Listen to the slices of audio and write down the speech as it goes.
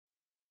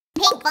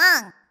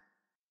Pinkfong.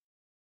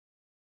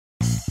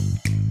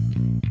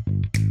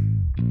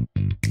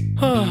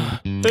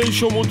 এই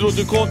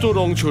সমুদ্রতে কত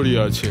রং ছড়িয়ে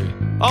আছে,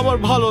 আমার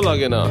ভালো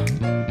লাগে না।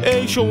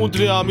 এই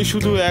সমুদ্রে আমি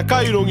শুধু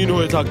একাই রঙিন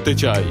হয়ে থাকতে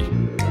চাই।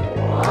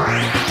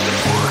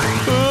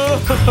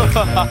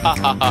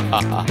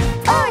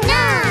 ও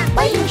না,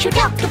 ওই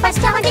হিংসুটে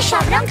অক্টোপাসটা আমাদের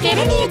সব রং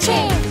কেড়ে নিয়েছে।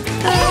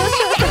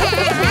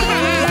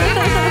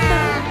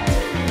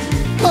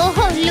 ও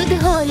হলুদ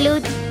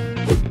হলুদ,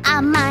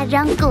 আমার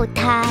রং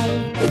কোথায়?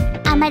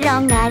 আমার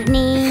রং আর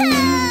নেই,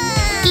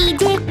 কি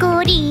যে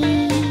করি?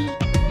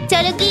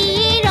 চলো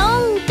গিয়ে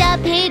রংটা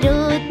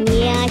ফেরত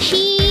নিয়ে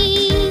আসি।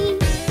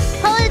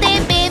 Hold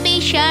it baby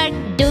shark,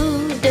 do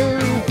do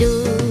do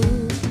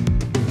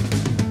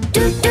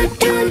do do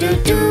do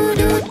do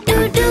do do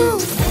do.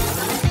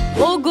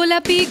 ও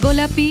গোলাপি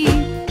গোলাপি,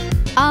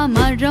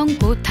 আমার রং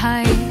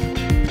কোথায়?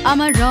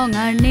 আমার রং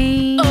আর নেই,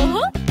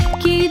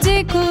 কি যে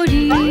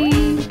করি?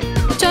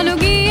 চলো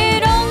গিয়ে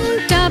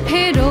রংটা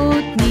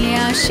ফেরত নিয়ে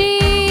আসি।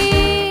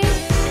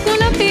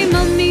 গোলাপি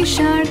mummy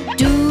Shark,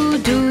 do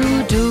do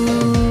do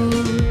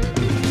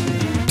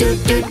do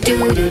do do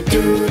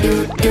do do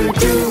do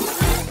do.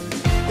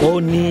 ও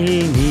নীল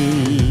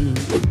নীল,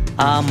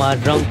 আমার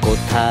রং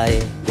কোথায়?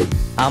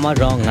 আমার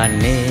রং আর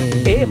নেই,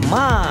 এ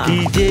মা কি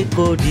যে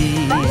করি?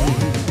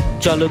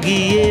 চলো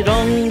গিয়ে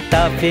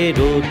রংটা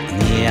ফেরত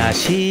নিয়ে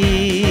আসি।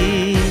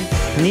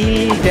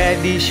 নীল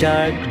daddy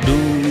Shark, do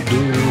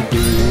do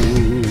do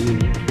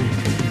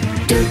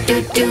Do do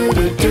do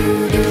do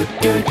do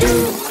do do.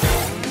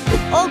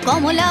 ও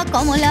কমলা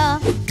কমলা,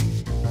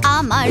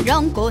 আমার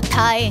রং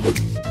কোথায়?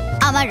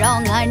 আমার রং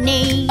আর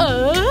নেই,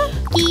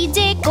 কি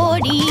যে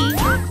করি?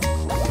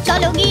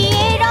 চলো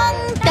গিয়ে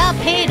রংটা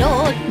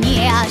ফেরত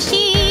নিয়ে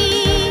আসি।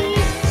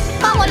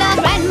 কমলা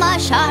grandma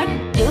Shark,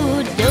 do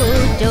do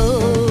do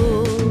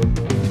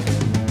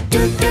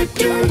Do do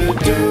do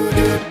do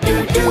do do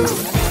do.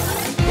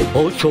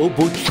 ও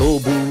সবুজ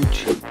সবুজ,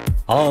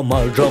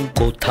 আমার রং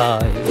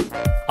কোথায়?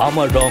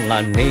 আমার রং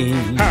আর নেই,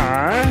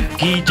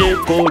 কি যে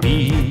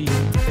করি?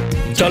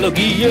 চলো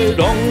গিয়ে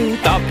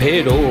রংটা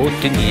ফেরত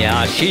নিয়ে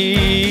আসি।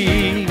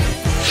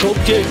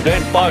 সবচেয়ে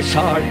grandpa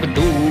Shark,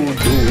 do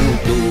do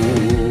do.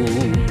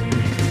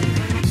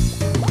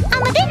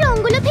 আমাদের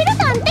রংগুলো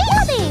ফেরত আনতেই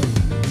হবে।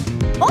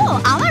 ও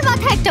আমার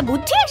মাথায় একটা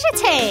বুদ্ধি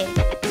এসেছে।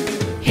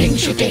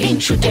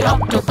 হিংসুটে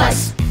octopus,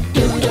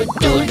 do do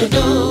do do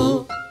do.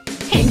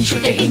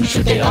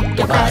 হিংসুটে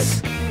octopus,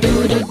 do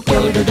do do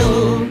do do.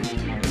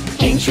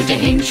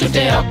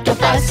 হিংসুটে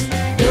octopus,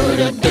 do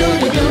do do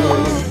do do.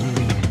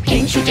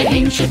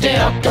 হিংসুটে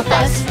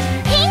octopus,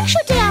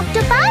 হিংসুটে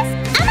octopus,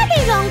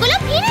 আমাদের রংগুলো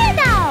ফিরিয়ে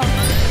দাও।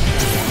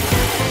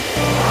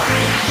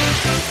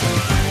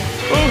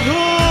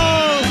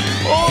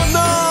 ও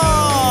না,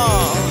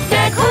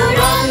 দেখো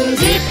রং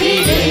যে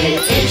ফিরে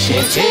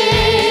এসেছে,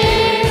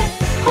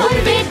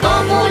 হলদে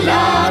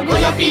কমলা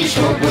গোলাপি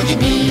সবুজ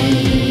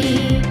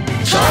নীল,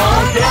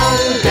 সব রং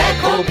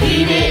দেখো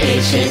ফিরে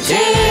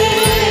এসেছে।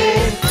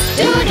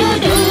 Do do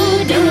do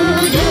do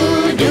do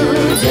do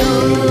do.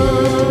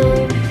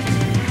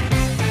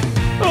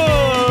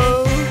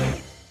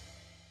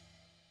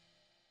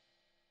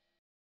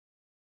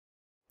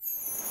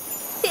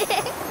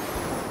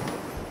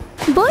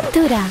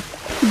 বন্ধুরা,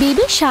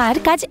 বেবি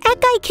শার্ক আজ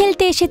একাই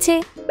খেলতে এসেছে।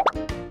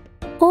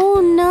 ও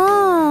না,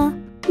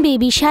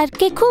 বেবি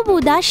শার্ককে খুব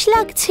উদাস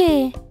লাগছে।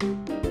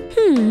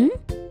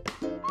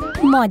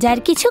 মজার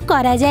কিছু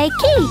করা যায়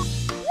কি?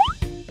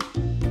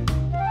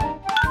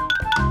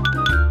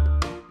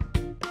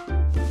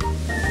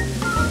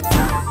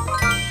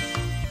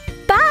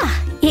 বাহ,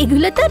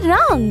 এগুলো তো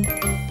রং,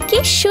 কি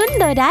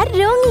সুন্দর আর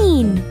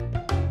রঙিন।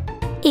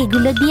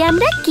 এগুলো দিয়ে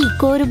আমরা কি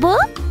করব?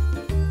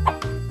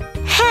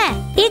 হ্যাঁ,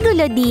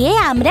 এগুলো দিয়ে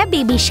আমরা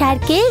বেবি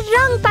শার্কের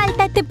রং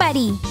পাল্টাতে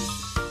পারি।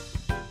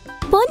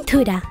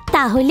 বন্ধুরা,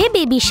 তাহলে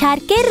বেবি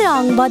শার্কের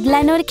রং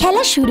বদলানোর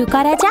খেলা শুরু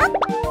করা যাক।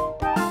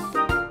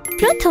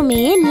 প্রথমে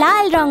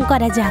লাল রং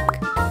করা যাক।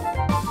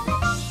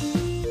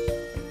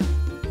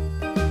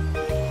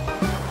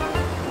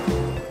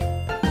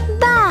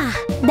 বাহ,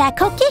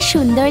 দেখো কি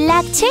সুন্দর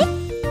লাগছে।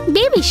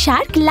 বেবি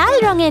শার্ক লাল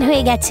রঙের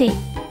হয়ে গেছে।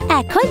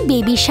 এখন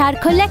বেবি শার্ক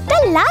হলো একটা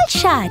লাল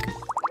Shark.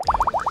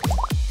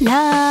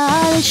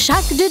 Lal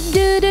Shark, do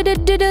do do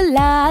do do,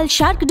 Lal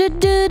Shark, do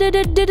do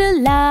do do do,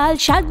 Lal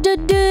Shark, do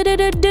do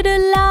do do do,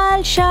 Lal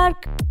Shark.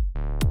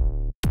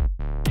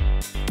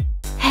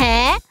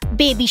 হ্যাঁ,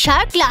 বেবি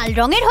শার্ক লাল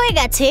রঙের হয়ে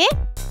গেছে।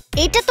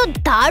 এটা তো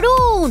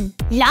দারুণ,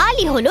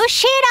 লালই হলো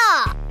সেরা।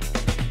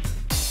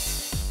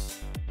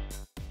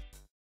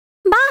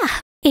 বাহ,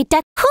 এটা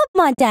খুব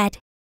মজার।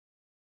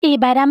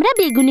 এবার আমরা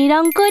বেগুনি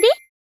রং করি।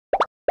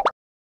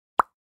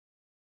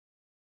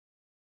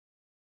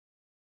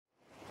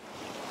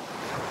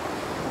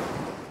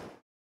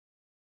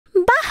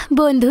 বাহ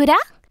বন্ধুরা,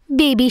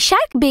 বেবি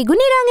শার্ক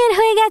বেগুনি রঙের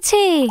হয়ে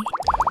গেছে।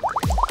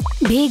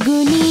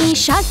 বেগুনি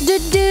Shark, do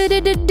do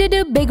do do do,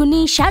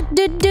 বেগুনি Shark,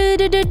 do do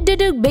do do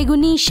do,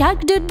 বেগুনি Shark,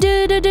 do do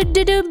do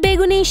do do,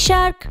 বেগুনি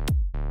শার্ক।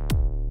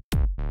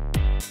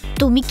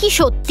 তুমি কি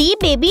সত্যি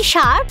বেবি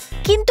শার্ক?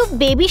 কিন্তু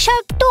বেবি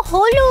শার্ক তো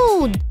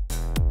হলুদ।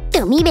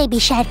 তুমি বেবি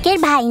শার্কের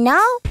ভাই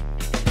নও?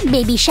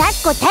 বেবি শার্ক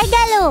কোথায়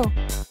গেল?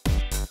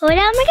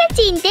 ওরা আমাকে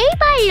চিনতেই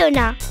পারলো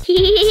না।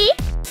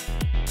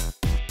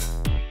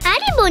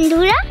 আরে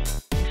বন্ধুরা,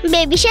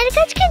 বেবি শার্ক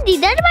আজকে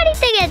দিদার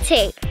বাড়িতে গেছে।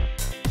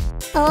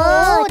 ও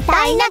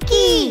তাই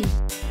নাকি?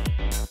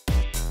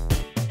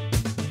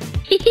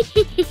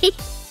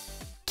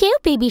 কেউ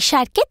বেবি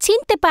শার্ককে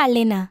চিনতে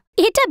পারলে না।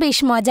 এটা বেশ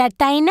মজার,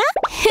 তাই না?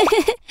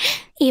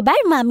 এবার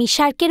মামি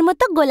শার্কের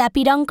মতো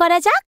গোলাপি রং করা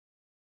যাক।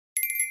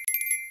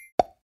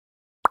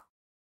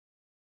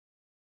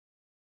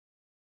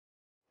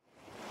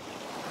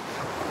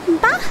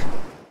 বাহ,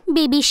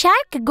 বেবি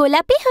শার্ক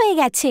গোলাপি হয়ে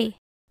গেছে।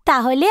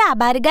 তাহলে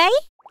আবার গাই।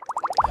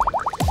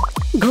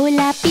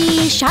 গোলাপি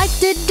Shark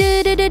do do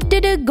do do do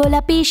do,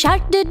 গোলাপি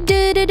Shark do do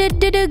do do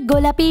do do,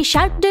 গোলাপি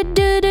Shark do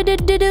do do do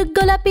do do,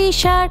 গোলাপি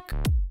শার্ক।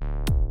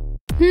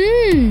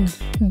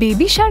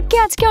 বেবি শার্ককে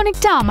আজকে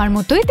অনেকটা আমার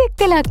মতোই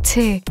দেখতে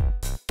লাগছে।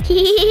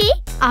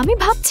 আমি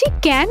ভাবছি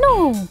কেন?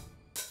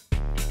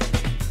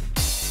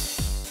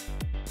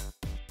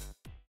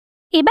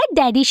 এবার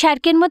ড্যাডি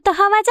শার্কের মতো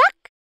হওয়া যাক।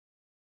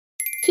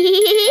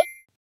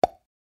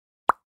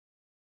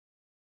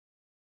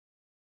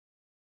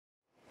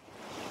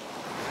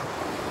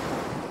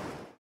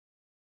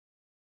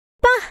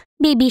 বাহ,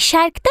 বেবি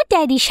শার্ক তো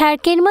ড্যাডি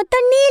শার্কের মতো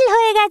নীল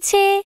হয়ে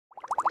গেছে।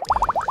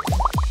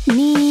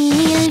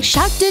 নীল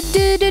Shark do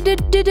do do do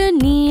do do,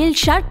 Neil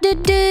Shark do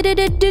do do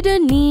do do do,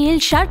 Neil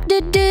Shark do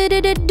do do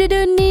do do do,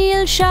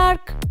 Neil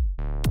Shark.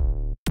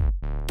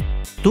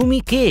 তুমি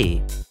কে?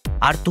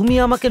 আর তুমি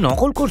আমাকে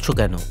নকল করছো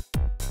কেন?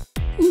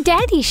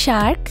 ড্যাডি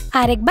শার্ক,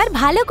 আরেকবার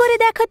ভালো করে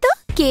দেখো তো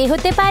কে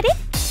হতে পারে।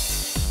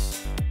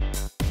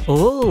 ও,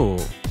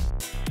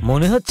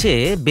 মনে হচ্ছে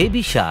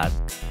বেবি শার্ক।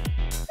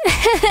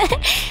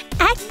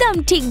 একদম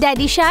ঠিক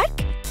ড্যাডি শার্ক,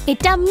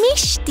 এটা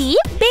মিষ্টি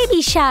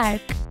বেবি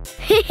শার্ক।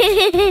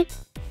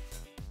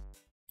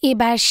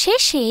 এবার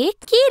শেষে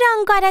কি রং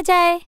করা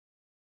যায়?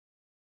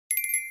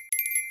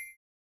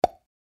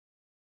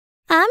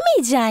 আমি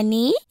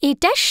জানি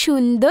এটা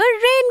সুন্দর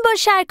রেইনবো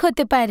শার্ক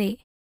হতে পারে।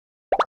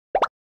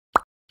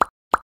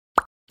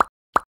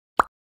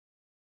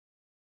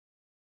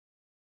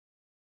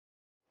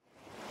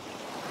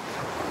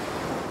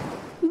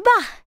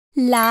 বাহ,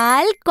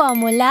 লাল,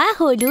 কমলা,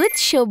 হলুদ,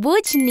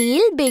 সবুজ,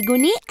 নীল,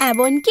 বেগুনি,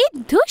 এমনকি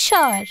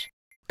ধূসর।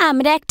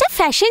 আমরা একটা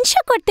ফ্যাশন শো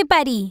করতে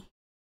পারি।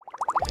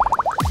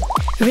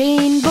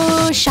 Rainbow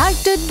Shark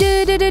do do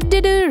do do do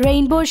do,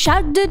 rainbow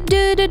Shark do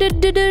do do do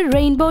do do,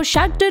 rainbow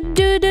Shark do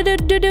do do do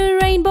do do,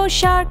 rainbow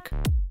Shark.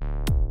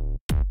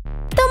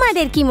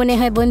 তোমাদের কি মনে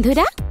হয়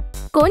বন্ধুরা,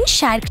 কোন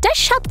শার্কটা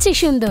সবচেয়ে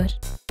সুন্দর?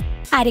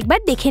 আরেকবার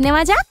দেখে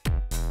নেওয়া যাক।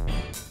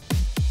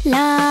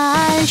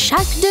 লাল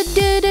Shark do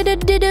do do do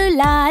do do,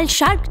 Lal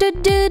Shark do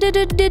do do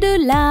do do do,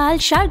 Lal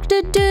Shark do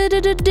do do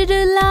do do do,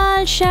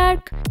 Lal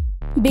Shark.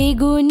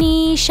 বেগুনি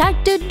Shark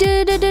do do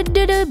do do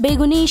do do,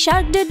 বেগুনি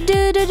Shark do do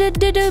do do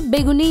do do,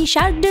 বেগুনি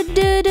Shark do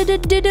do do do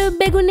do do,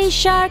 বেগুনি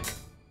Shark.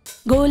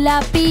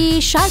 গোলাপি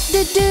Shark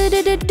do do do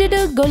do do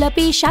do,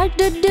 গোলাপি Shark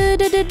do do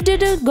do do do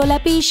do,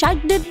 গোলাপি Shark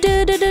do do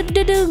do do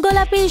do do,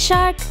 গোলাপি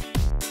Shark.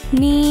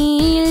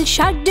 Neil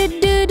Shark do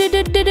do do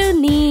do do do,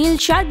 Neil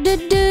Shark do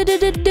do do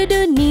do do do,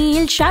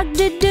 Neil Shark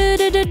do do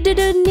do do do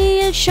do,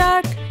 Neil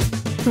Shark.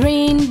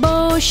 Rainbow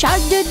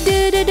Shark do do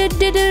do do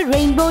do do,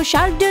 rainbow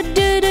Shark do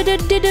do do do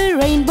do do,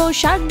 rainbow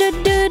Shark do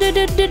do do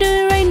do do do,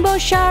 rainbow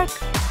Shark.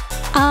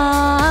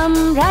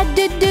 আমরা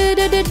do do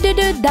do do do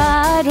do,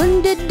 দারুণ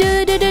do do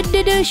do do do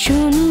do,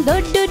 সুন্দর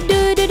do do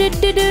do do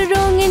do do,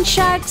 রঙিন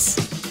sharks.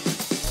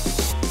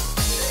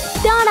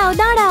 দাঁড়াও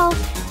দাঁড়াও,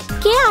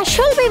 কে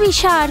আসল baby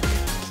Shark?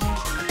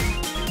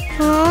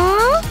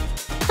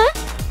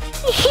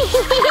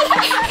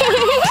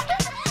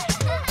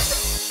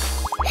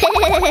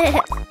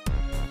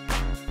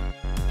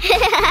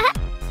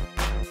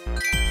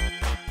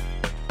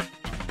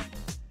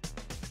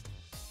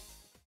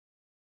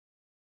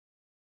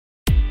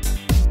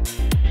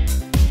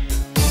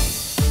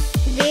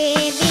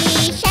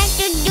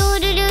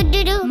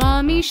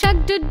 Mommy shark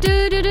do do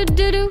do do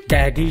do do,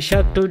 Daddy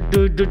shark do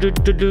do do do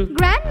do do,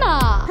 Grandma.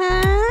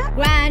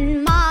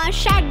 Grandma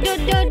shark do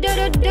do do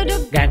do do do,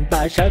 Grandpa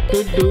shark do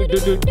do do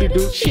do do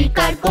do,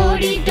 শিকার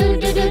করি do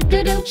do do do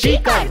do,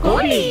 শিকার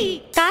করি।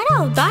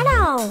 দাঁড়াও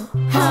দাঁড়াও,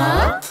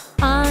 হ্যাঁ?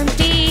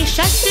 Auntie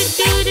shark do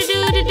do do do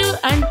do do,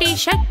 Auntie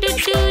shark do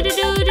do do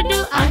do do do,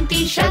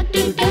 Auntie shark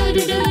do do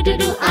do do do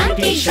do,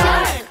 Auntie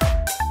shark.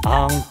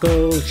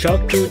 Uncle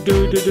shark do do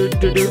do do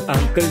do do,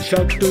 Uncle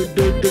shark do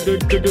do do do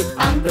do do,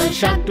 Uncle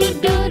shark do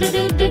do do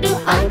do do do,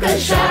 Uncle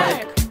shark.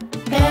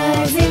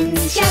 Cousin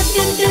shark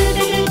do do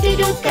do do do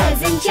do,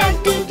 Cousin shark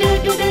do do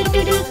do do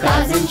do do,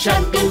 Cousin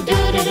shark do do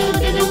do do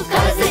do do,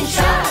 Cousin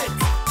shark.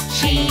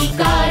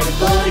 শিকার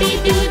করি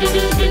do do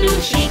do do do,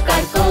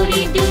 শিকার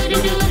করি do do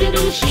do do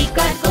do,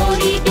 শিকার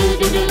করি do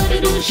do do do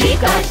do,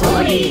 শিকার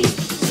করি।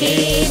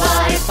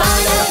 এবার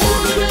পালাও do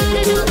do do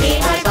do do,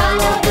 এবার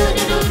পালাও do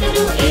do do do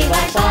do,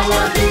 এবার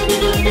পালাও do do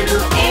do do do,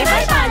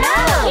 এবার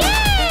পালাও।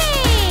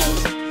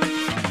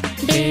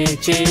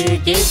 বেঁচে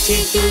গেছি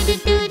do do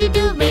do do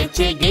do,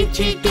 বেঁচে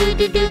গেছি do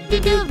do do do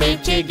do,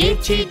 বেঁচে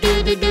গেছি do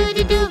do do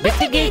do do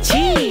বেঁচে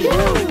গেছি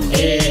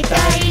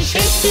এটাই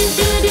শেষ do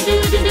do do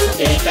do do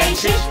এটাই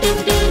শেষ do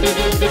do do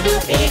do do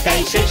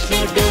এটাই শেষ do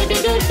do do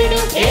do do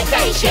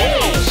এটাই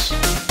শেষ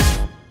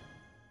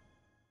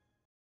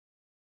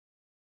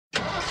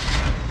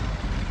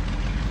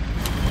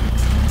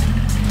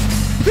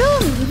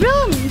Vroom,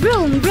 vroom,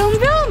 vroom, vroom,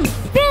 vroom.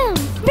 Vroom,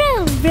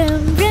 vroom,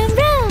 vroom, vroom,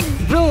 vroom.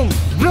 Vroom,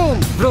 vroom,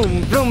 vroom,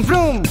 vroom,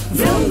 vroom.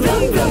 Vroom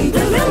vroom vroom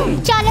vroom vroom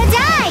চলো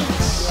যাই।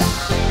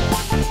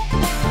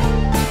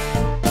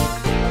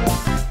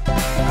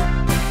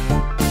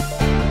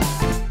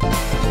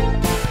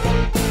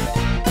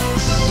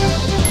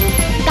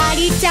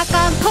 গাড়ির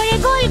চাকা ঘোরে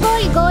গোল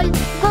গোল গোল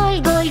গোল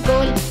গোল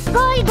গোল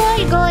গোল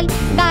গোল গোল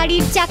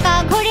গাড়ির চাকা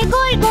ঘোরে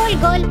গোল গোল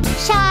গোল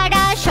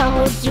সারা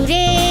শহর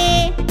জুড়ে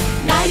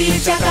গাড়ির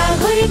চাকা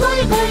ঘুরে গোল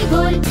গোল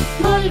গোল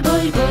গোল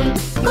গোল গোল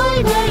গোল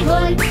গোল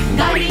গোল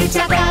গাড়ির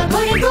চাকা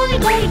ঘুরে গোল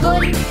গোল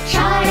গোল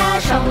সারা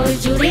শহর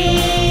জুড়ে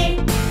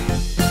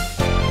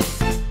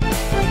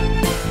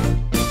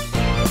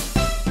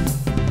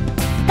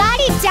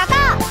গাড়ির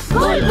চাকা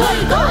গোল গোল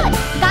গোল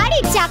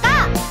গাড়ির চাকা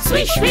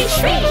সুইশ সুইশ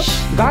সুইশ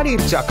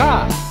গাড়ির চাকা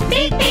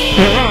পিক পিক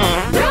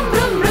ব্রুম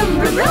ব্রুম ব্রুম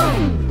ব্রুম ব্রুম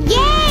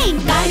ইয়ে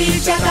গাড়ির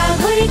চাকা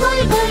ঘুরে গোল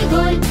গোল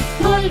গোল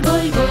গোল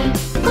গোল গোল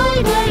গোল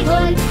গোল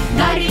গোল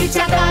গাড়ির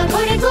চাকা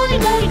ঘুরে গোল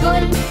গোল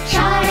গোল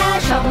সারা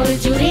শহর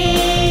জুড়ে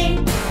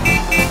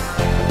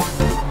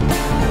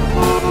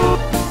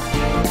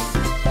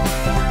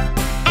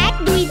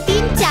 1 2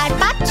 3 4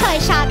 5 6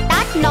 7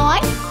 8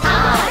 9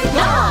 আর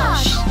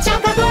 10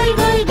 চাকা গোল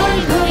গোল গোল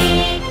ঘুরে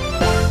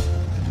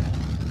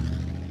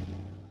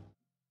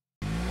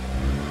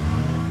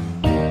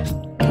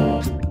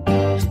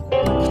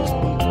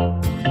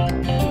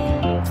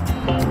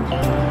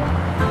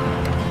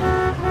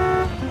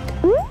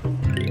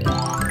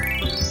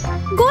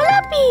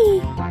গোলাপি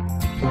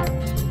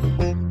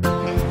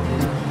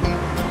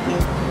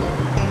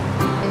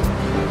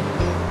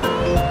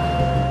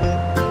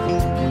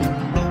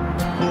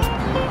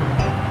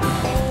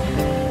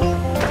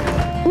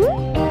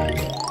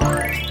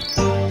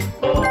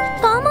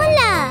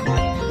কমলা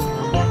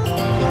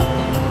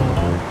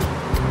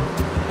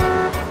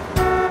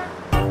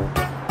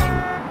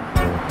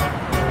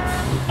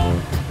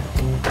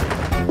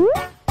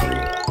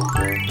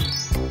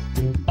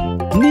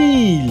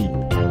নীল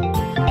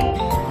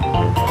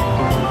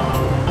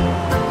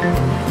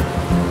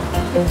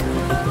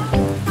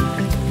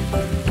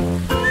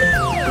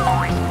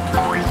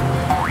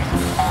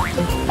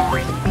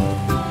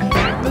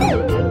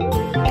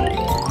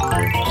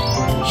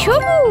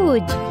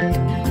সবুজ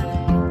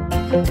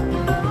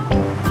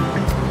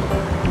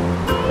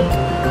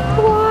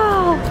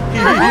ওয়াও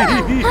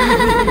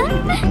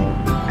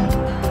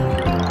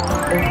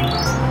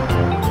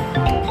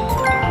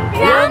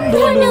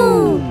রামধনু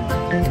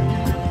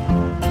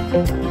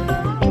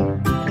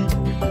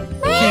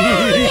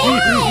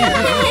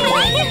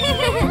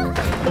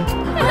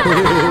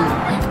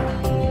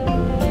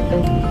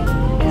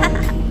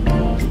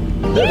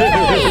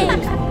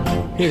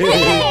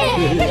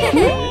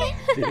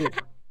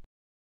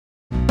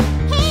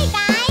Hey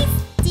guys,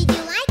 did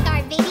you like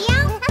our video?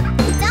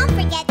 Don't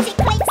forget to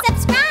click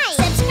subscribe.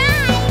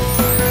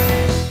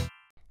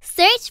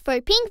 Search for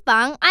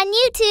Pinkfong on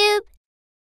YouTube.